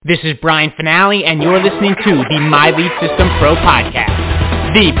This is Brian Finale, and you're listening to the My Lead System Pro podcast,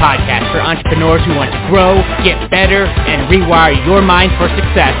 the podcast for entrepreneurs who want to grow, get better, and rewire your mind for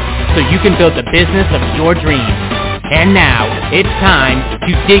success so you can build the business of your dreams. And now, it's time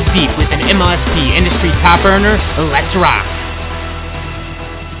to dig deep with an MLSP industry top earner. Let's rock.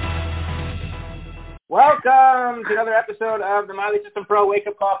 Welcome to another episode of the My Lead System Pro Wake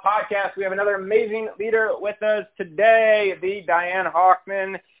Up Call podcast. We have another amazing leader with us today. The Diane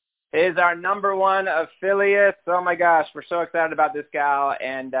Hochman is our number one affiliate. Oh my gosh, we're so excited about this gal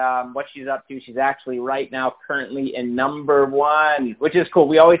and what she's up to. She's actually right now currently in number one, which is cool.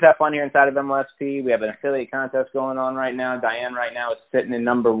 We always have fun here inside of MLSP. We have an affiliate contest going on right now. Diane right now is sitting in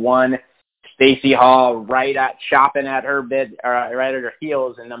number one. Stacy Hall chopping at her bit, right at her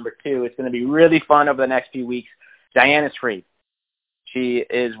heels in number two. It's going to be really fun over the next few weeks. Diane is free. She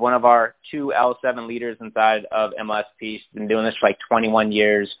is one of our two L7 leaders inside of MLSP. She's been doing this for like 21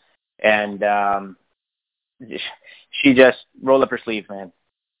 years. And she just rolled up her sleeves, man.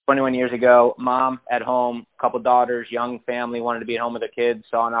 21 years ago, mom at home, couple daughters, young family, wanted to be at home with her kids,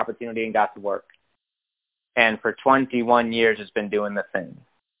 saw an opportunity and got to work. And for 21 years has been doing the thing.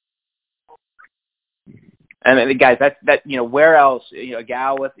 And guys, where else, a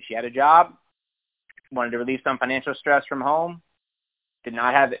gal she had a job, wanted to relieve some financial stress from home, did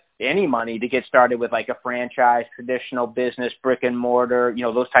not have any money to get started with like a franchise, traditional business, brick and mortar,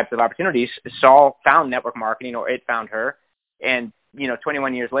 those types of opportunities. Found network marketing, or it found her. And,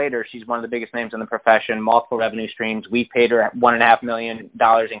 21 years later, she's one of the biggest names in the profession, multiple revenue streams. We paid her $1.5 million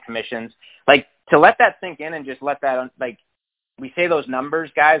in commissions. Like, to let that sink in and just let that, we say those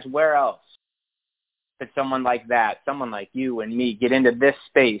numbers, guys, where else could someone like that, someone like you and me, get into this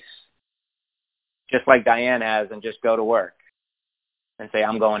space just like Diane has and just go to work and say,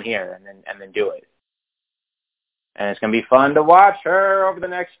 I'm going here, and then do it. And it's going to be fun to watch her over the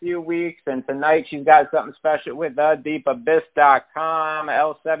next few weeks. And tonight she's got something special with deepabyss.com,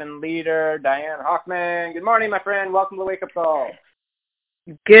 L7 leader, Diane Hochman. Good morning, my friend. Welcome to Wake Up Call.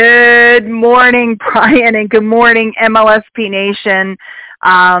 Good morning, Brian, and good morning, MLSP Nation.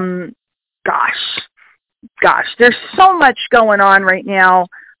 Gosh, there's so much going on right now.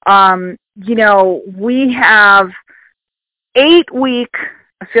 We have 8-week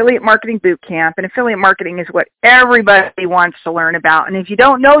affiliate marketing boot camp, and affiliate marketing is what everybody wants to learn about. And if you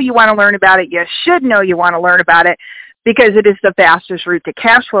don't know you want to learn about it, you should know you want to learn about it because it is the fastest route to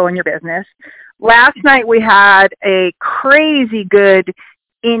cash flow in your business. Last night we had a crazy good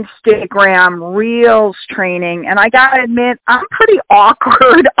Instagram Reels training, and I gotta admit, I'm pretty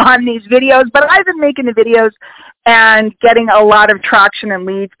awkward on these videos, but I've been making the videos and getting a lot of traction and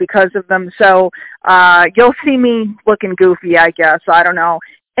leads because of them. So you'll see me looking goofy, I guess. I don't know.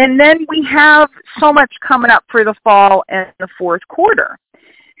 And then we have so much coming up for the fall and the fourth quarter.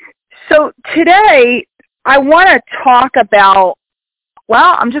 So today I want to talk about,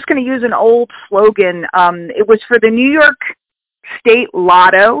 I'm just going to use an old slogan. It was for the New York State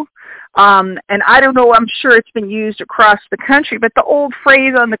Lotto. And I don't know, I'm sure it's been used across the country, but the old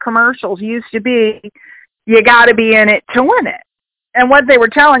phrase on the commercials used to be, you got to be in it to win it. And what they were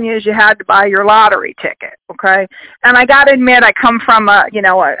telling you is you had to buy your lottery ticket, okay? And I got to admit, I come from a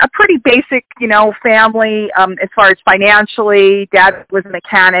pretty basic, family as far as financially. Dad was a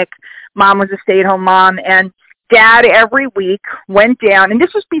mechanic. Mom was a stay-at-home mom. And Dad every week went down, and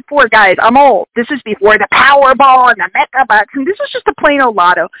this was before, guys, I'm old. This is before the Powerball and the Mega Bucks, and this was just a plain old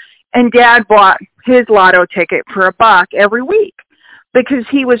lotto. And Dad bought his lotto ticket for $1 every week because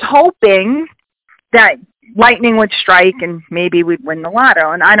he was hoping that lightning would strike and maybe we'd win the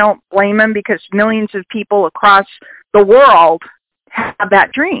lotto. And I don't blame him because millions of people across the world have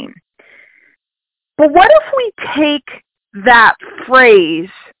that dream. But what if we take that phrase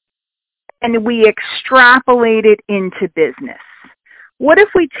and we extrapolate it into business? What if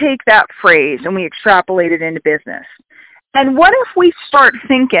we take that phrase and we extrapolate it into business? And what if we start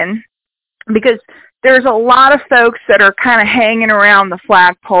thinking, because there's a lot of folks that are kind of hanging around the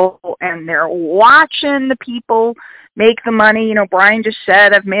flagpole and they're watching the people make the money. Brian just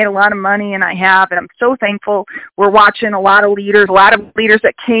said, I've made a lot of money, and I have, and I'm so thankful. We're watching a lot of leaders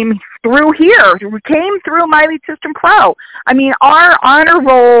that came through here, came through My Lead System Pro. I mean, our honor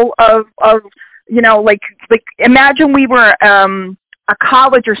roll of imagine we were a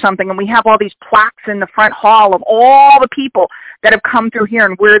college or something, and we have all these plaques in the front hall of all the people that have come through here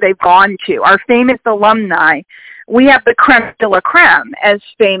and where they've gone to. Our famous alumni. We have the creme de la creme as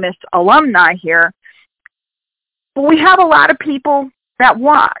famous alumni here. But we have a lot of people that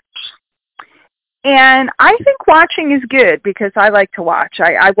watch. And I think watching is good because I like to watch.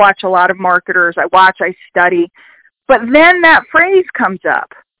 I watch a lot of marketers. I study. But then that phrase comes up.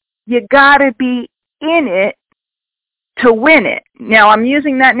 you got to be in it to win it. Now, I'm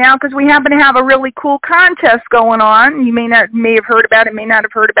using that now because we happen to have a really cool contest going on. You may have heard about it, may not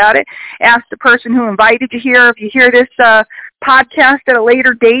have heard about it. Ask the person who invited you here. If you hear this podcast at a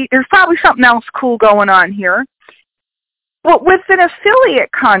later date, there's probably something else cool going on here. But with an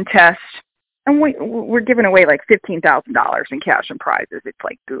affiliate contest, and we're giving away like $15,000 in cash and prizes. It's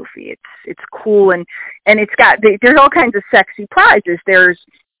like goofy. It's cool, and it's got there's all kinds of sexy prizes. There's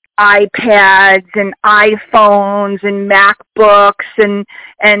iPads and iPhones and MacBooks, and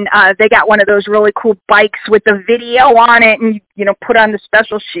they got one of those really cool bikes with the video on it, and put on the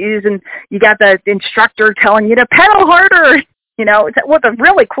special shoes, and you got the instructor telling you to pedal harder. It's a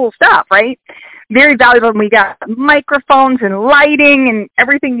really cool stuff, right? Very valuable. And we got microphones and lighting and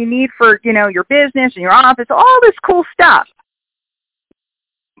everything you need for your business and your office, all this cool stuff.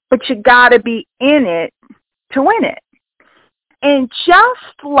 But you got to be in it to win it. And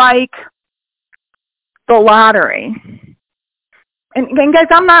just like the lottery, and guys,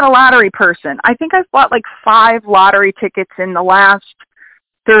 I'm not a lottery person. I think I've bought like 5 lottery tickets in the last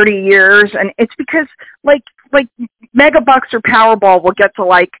 30 years, and it's because like Megabucks or Powerball will get to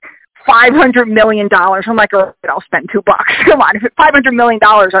like $500 million. I'm like, oh, I'll spend $2. Come on, if it's $500 million,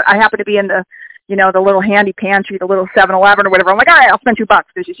 I happen to be in the the little handy pantry, the little 7-Eleven or whatever. I'm like, all right, I'll spend $2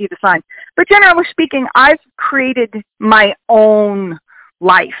 because you see the sign. But generally speaking, I've created my own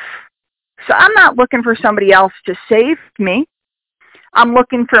life. So I'm not looking for somebody else to save me. I'm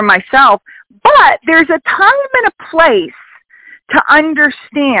looking for myself. But there's a time and a place to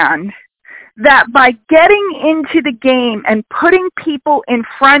understand that by getting into the game and putting people in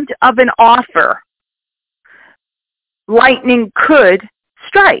front of an offer, lightning could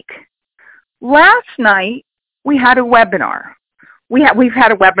strike. Last night, we had a webinar. We've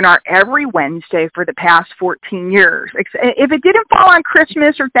had a webinar every Wednesday for the past 14 years. If it didn't fall on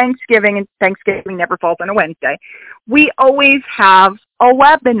Christmas or Thanksgiving, and Thanksgiving never falls on a Wednesday, we always have a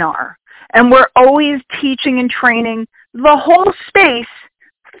webinar. And we're always teaching and training the whole space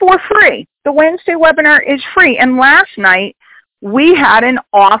for free. The Wednesday webinar is free. And last night, we had an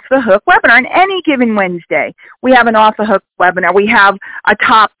off-the-hook webinar. On any given Wednesday, we have an off-the-hook webinar. We have a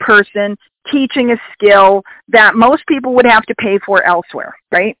top person teaching a skill that most people would have to pay for elsewhere,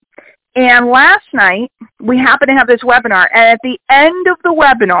 right? And last night, we happened to have this webinar. And at the end of the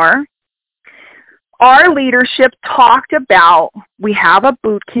webinar, our leadership talked about, we have a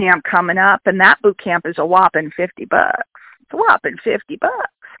boot camp coming up, and that boot camp is a whopping $50. It's a whopping $50.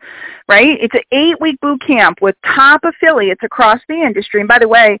 Right? It's an 8-week boot camp with top affiliates across the industry. And by the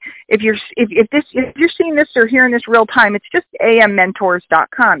way, if you're seeing this or hearing this real time, it's just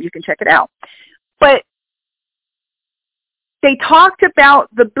ammentors.com. You can check it out. But they talked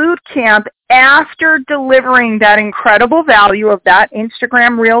about the boot camp after delivering that incredible value of that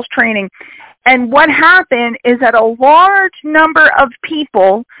Instagram Reels training. And what happened is that a large number of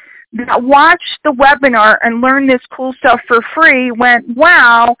people that watched the webinar and learned this cool stuff for free went,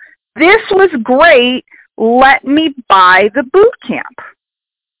 wow, this was great. Let me buy the boot camp.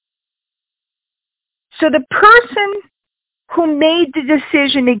 So the person who made the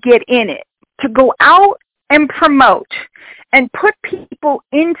decision to get in it, to go out and promote and put people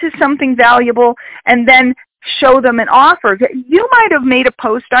into something valuable and then show them an offer. You might have made a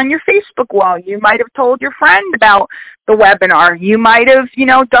post on your Facebook wall. You might have told your friend about the webinar. You might have,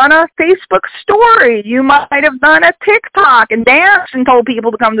 done a Facebook story. You might have done a TikTok and danced and told people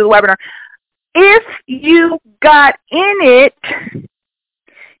to come to the webinar. If you got in it,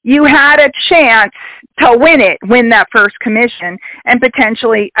 you had a chance to win that first commission, and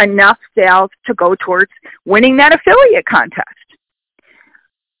potentially enough sales to go towards winning that affiliate contest.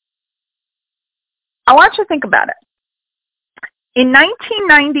 I want you to think about it. In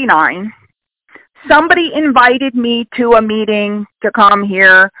 1999, somebody invited me to a meeting to come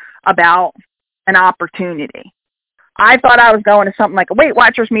here about an opportunity. I thought I was going to something like a Weight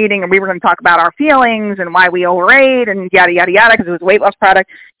Watchers meeting, and we were going to talk about our feelings and why we overate and yada, yada, yada, because it was a weight loss product.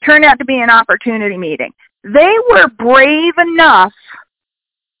 Turned out to be an opportunity meeting. They were brave enough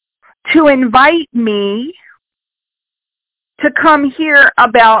to invite me to come hear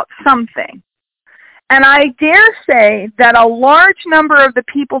about something. And I dare say that a large number of the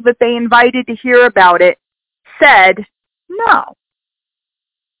people that they invited to hear about it said, no.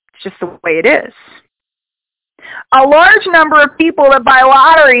 It's just the way it is. A large number of people that buy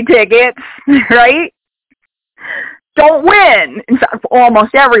lottery tickets, right, don't win. In fact,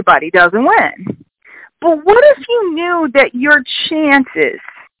 almost everybody doesn't win. But what if you knew that your chances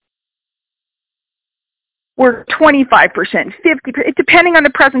were 25%, 50%, depending on the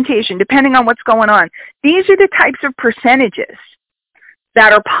presentation, depending on what's going on. These are the types of percentages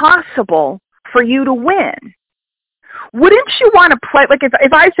that are possible for you to win. Wouldn't you want to play, like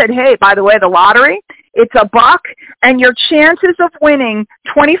if I said, hey, by the way, the lottery, it's $1 and your chances of winning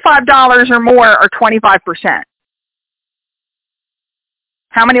 $25 or more are 25%.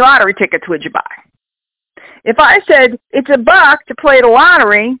 How many lottery tickets would you buy? If I said it's $1 to play the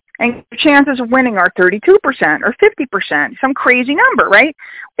lottery and your chances of winning are 32% or 50%, some crazy number, right?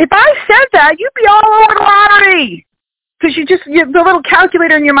 If I said that, you'd be all over the lottery. Because the little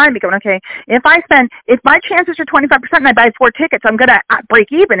calculator in your mind be going, okay, if my chances are 25% and I buy 4 tickets, I'm going to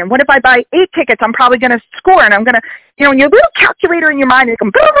break even. And what if I buy 8 tickets? I'm probably going to score, and I'm going to, your little calculator in your mind is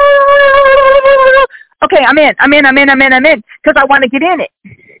going, okay, I'm in, because I want to get in it.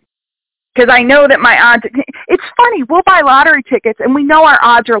 Because I know that my odds, it's funny, we'll buy lottery tickets, and we know our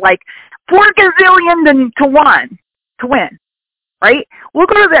odds are like 4 gazillion to 1 to win. Right? We'll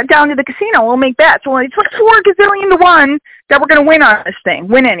go down to the casino. We'll make bets. Well, it's like 4 gazillion to 1 that we're going to win on this thing,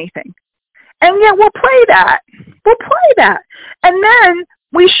 win anything. And yet we'll play that. And then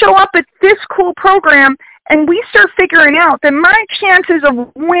we show up at this cool program and we start figuring out that my chances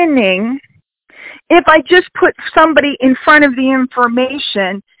of winning, if I just put somebody in front of the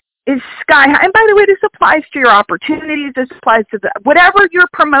information, is sky high. And by the way, this applies to your opportunities. This applies to whatever you're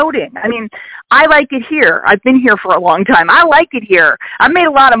promoting. I mean, I like it here. I've been here for a long time. I like it here. I've made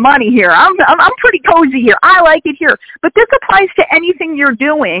a lot of money here. I'm pretty cozy here. I like it here. But this applies to anything you're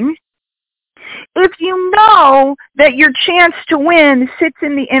doing. If you know that your chance to win sits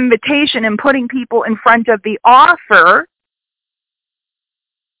in the invitation and putting people in front of the offer,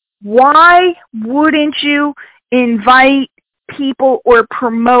 why wouldn't you invite people or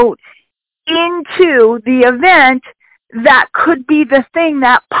promote into the event that could be the thing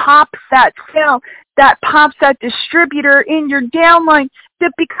that pops that sale, that pops that distributor in your downline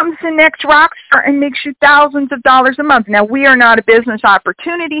that becomes the next rock star and makes you thousands of dollars a month? Now, we are not a business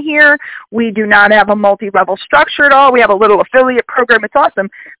opportunity here. We do not have a multi-level structure at all. We have a little affiliate program. It's awesome.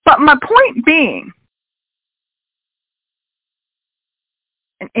 But my point being,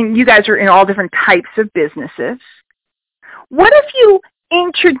 and you guys are in all different types of businesses, what if you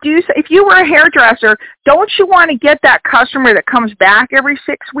if you were a hairdresser, don't you want to get that customer that comes back every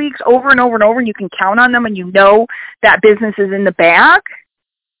 6 weeks over and over and over, and you can count on them and you know that business is in the bag?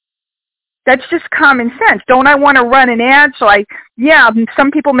 That's just common sense. Don't I want to run an ad?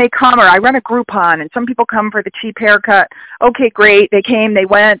 Some people may come, or I run a Groupon, and some people come for the cheap haircut. Okay, great. They came, they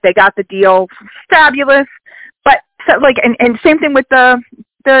went, they got the deal. Fabulous. But and same thing with the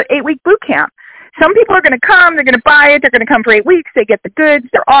 8-week boot camp. Some people are going to come, they're going to buy it, they're going to come for 8 weeks, they get the goods,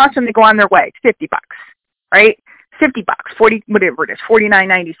 they're awesome, they go on their way. It's $50, right? $50, 40, whatever it is,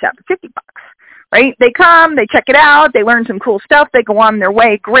 $49.97, $50, right? They come, they check it out, they learn some cool stuff, they go on their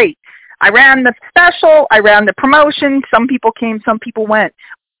way. Great. I ran the special, I ran the promotion, some people came, some people went.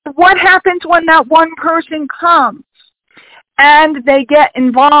 What happens when that one person comes and they get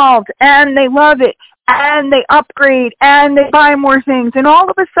involved and they love it? And they upgrade, and they buy more things, and all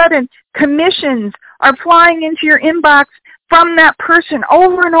of a sudden, commissions are flying into your inbox from that person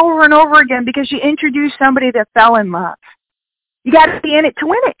over and over and over again because you introduced somebody that fell in love. You got to be in it to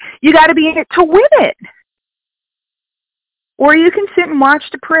win it. You got to be in it to win it. Or you can sit and watch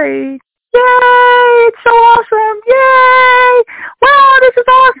the parade. Yay! It's so awesome! Yay! Wow, this is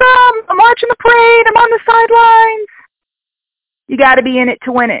awesome! I'm watching the parade. I'm on the sidelines. You got to be in it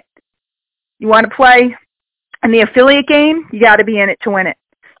to win it. You want to play in the affiliate game? You got to be in it to win it.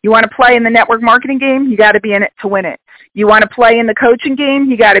 You want to play in the network marketing game? You got to be in it to win it. You want to play in the coaching game?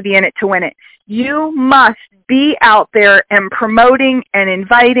 You got to be in it to win it. You must be out there and promoting and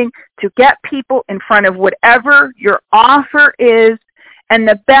inviting to get people in front of whatever your offer is. And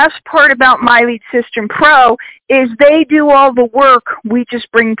the best part about My Lead System Pro is they do all the work. We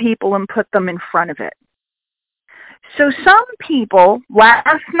just bring people and put them in front of it. So some people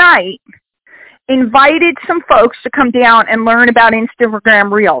last night invited some folks to come down and learn about Instagram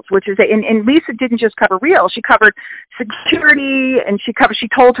Reels, which is and Lisa didn't just cover Reels. She covered security, and she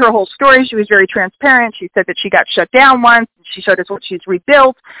told her whole story. She was very transparent. She said that she got shut down once. She showed us what she's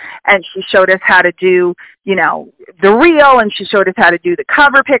rebuilt, and she showed us how to do, the reel, and she showed us how to do the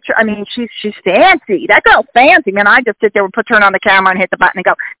cover picture. I mean, she's fancy. That girl's fancy, man. I just sit there and turn on the camera and hit the button and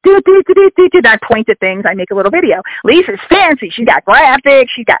go, do. I point at things. I make a little video. Lisa's fancy. She got graphics.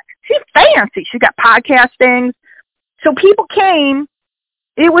 She's fancy. She got podcast things. So people came.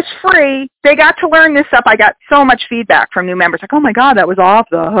 It was free. They got to learn this stuff. I got so much feedback from new members. Like, oh, my God, that was off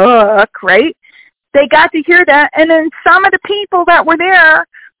the hook, right? They got to hear that. And then some of the people that were there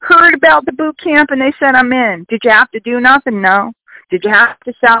heard about the boot camp, and they said, I'm in. Did you have to do nothing? No. Did you have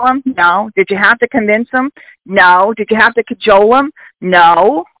to sell them? No. Did you have to convince them? No. Did you have to cajole them?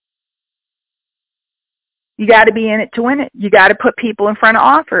 No. You got to be in it to win it. You got to put people in front of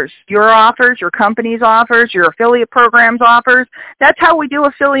offers. Your offers, your company's offers, your affiliate program's offers. That's how we do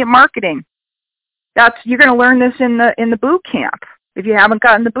affiliate marketing. You're going to learn this in the boot camp if you haven't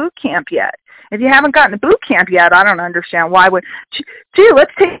gotten the boot camp yet. If you haven't gotten the boot camp yet, I don't understand why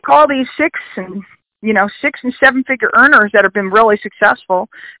let's take all these 6 and 7-figure earners that have been really successful.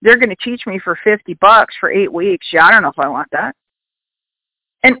 They're going to teach me for $50 for 8 weeks. Yeah, I don't know if I want that.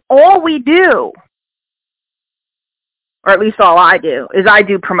 And all we do, or at least all I do, is I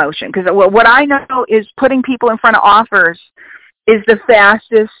do promotion. Because what I know is putting people in front of offers is the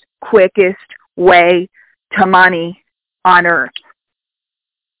fastest, quickest way to money on earth.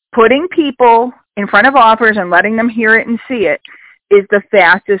 Putting people in front of offers and letting them hear it and see it is the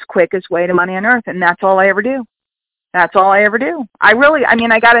fastest, quickest way to money on earth. And that's all I ever do. That's all I ever do. I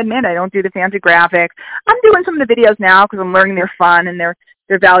got to admit, I don't do the fancy graphics. I'm doing some of the videos now because I'm learning they're fun and they're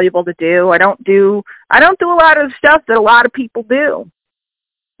valuable to do. I don't do a lot of stuff that a lot of people do.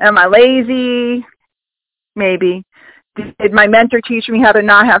 Am I lazy? Maybe. Did my mentor teach me how to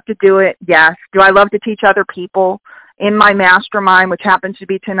not have to do it? Yes. Do I love to teach other people in my mastermind, which happens to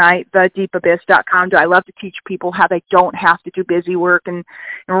be tonight, thedeepabyss.com? Do I love to teach people how they don't have to do busy work and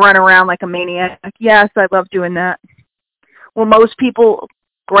run around like a maniac? Yes, I love doing that. Will most people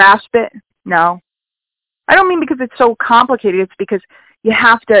grasp it? No. I don't mean because it's so complicated. It's because you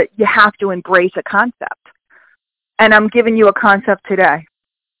have to embrace a concept. And I'm giving you a concept today.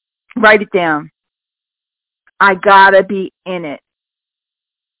 Write it down. I gotta be in it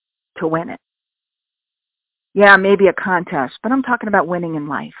to win it. Yeah, maybe a contest, but I'm talking about winning in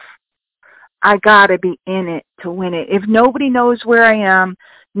life. I gotta be in it to win it. If nobody knows where I am,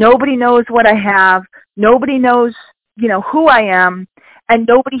 nobody knows what I have, nobody knows, who I am, and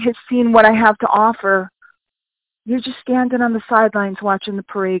nobody has seen what I have to offer, you're just standing on the sidelines watching the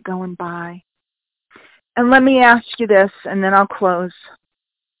parade going by. And let me ask you this, and then I'll close.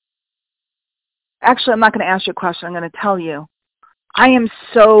 Actually, I'm not going to ask you a question. I'm going to tell you. I am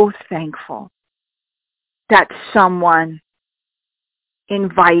so thankful that someone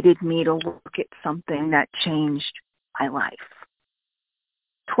invited me to look at something that changed my life.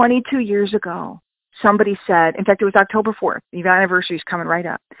 22 years ago, somebody said, in fact, it was October 4th. The anniversary is coming right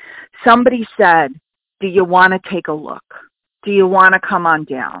up. Somebody said, do you want to take a look? Do you want to come on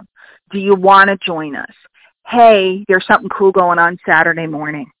down? Do you want to join us? Hey, there's something cool going on Saturday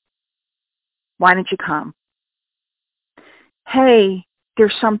morning. Why don't you come? Hey,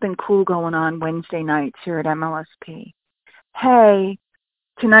 there's something cool going on Wednesday nights here at MLSP. Hey,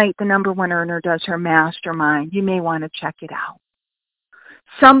 tonight the number one earner does her mastermind. You may want to check it out.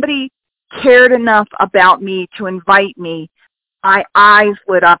 Somebody cared enough about me to invite me. My eyes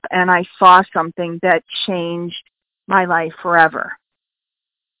lit up and I saw something that changed my life forever.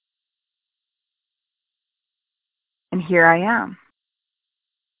 And here I am.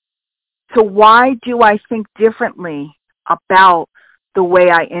 So why do I think differently about the way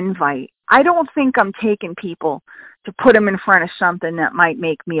I invite? I don't think I'm taking people to put them in front of something that might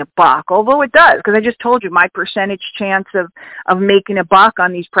make me a buck, although it does, because I just told you my percentage chance of making a buck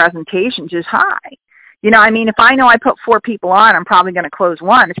on these presentations is high. If I know I put 4 people on, I'm probably going to close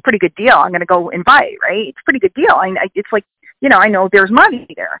 1. It's a pretty good deal. I'm going to go invite, right? It's a pretty good deal. It's like, I know there's money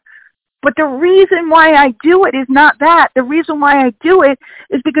there. But the reason why I do it is not that. The reason why I do it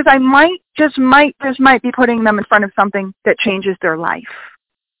is because I might be putting them in front of something that changes their life.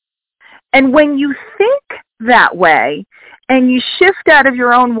 And when you think that way and you shift out of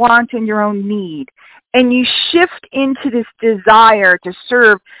your own want and your own need and you shift into this desire to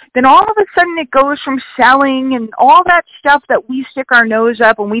serve, then all of a sudden it goes from selling and all that stuff that we stick our nose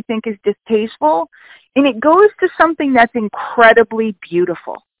up and we think is distasteful, and it goes to something that's incredibly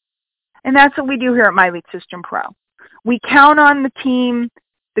beautiful. And that's what we do here at My Lead System Pro. We count on the team,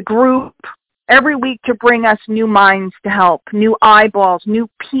 the group, every week to bring us new minds to help, new eyeballs, new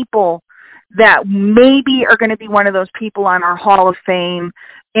people that maybe are going to be one of those people on our Hall of Fame,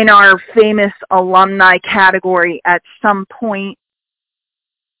 in our famous alumni category at some point.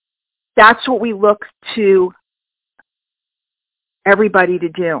 That's what we look to everybody to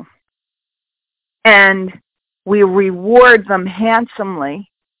do. And we reward them handsomely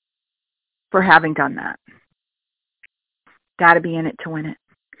for having done that. Got to be in it to win it.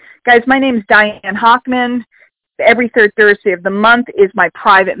 Guys, my name is Diane Hochman. Every third Thursday of the month is my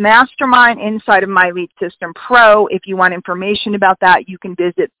private mastermind inside of My Lead System Pro. If you want information about that, you can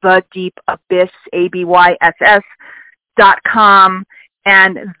visit thedeepabyss, ABYSS.com,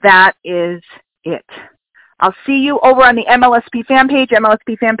 and that is it. I'll see you over on the MLSP fan page,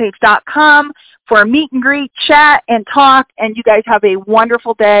 mlspfanpage.com, for a meet and greet, chat, and talk. And you guys have a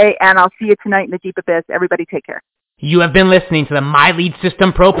wonderful day, and I'll see you tonight in the Deep Abyss. Everybody take care. You have been listening to the My Lead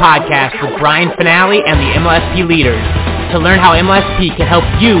System Pro podcast with Brian Finale and the MLSP leaders. To learn how MLSP can help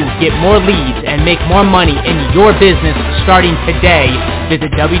you get more leads and make more money in your business starting today,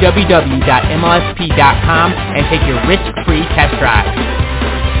 visit www.mlsp.com and take your risk-free test drive.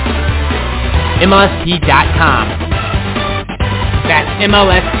 MLSP.com. That's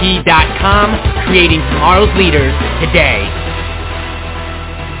MLSP.com, creating tomorrow's leaders today.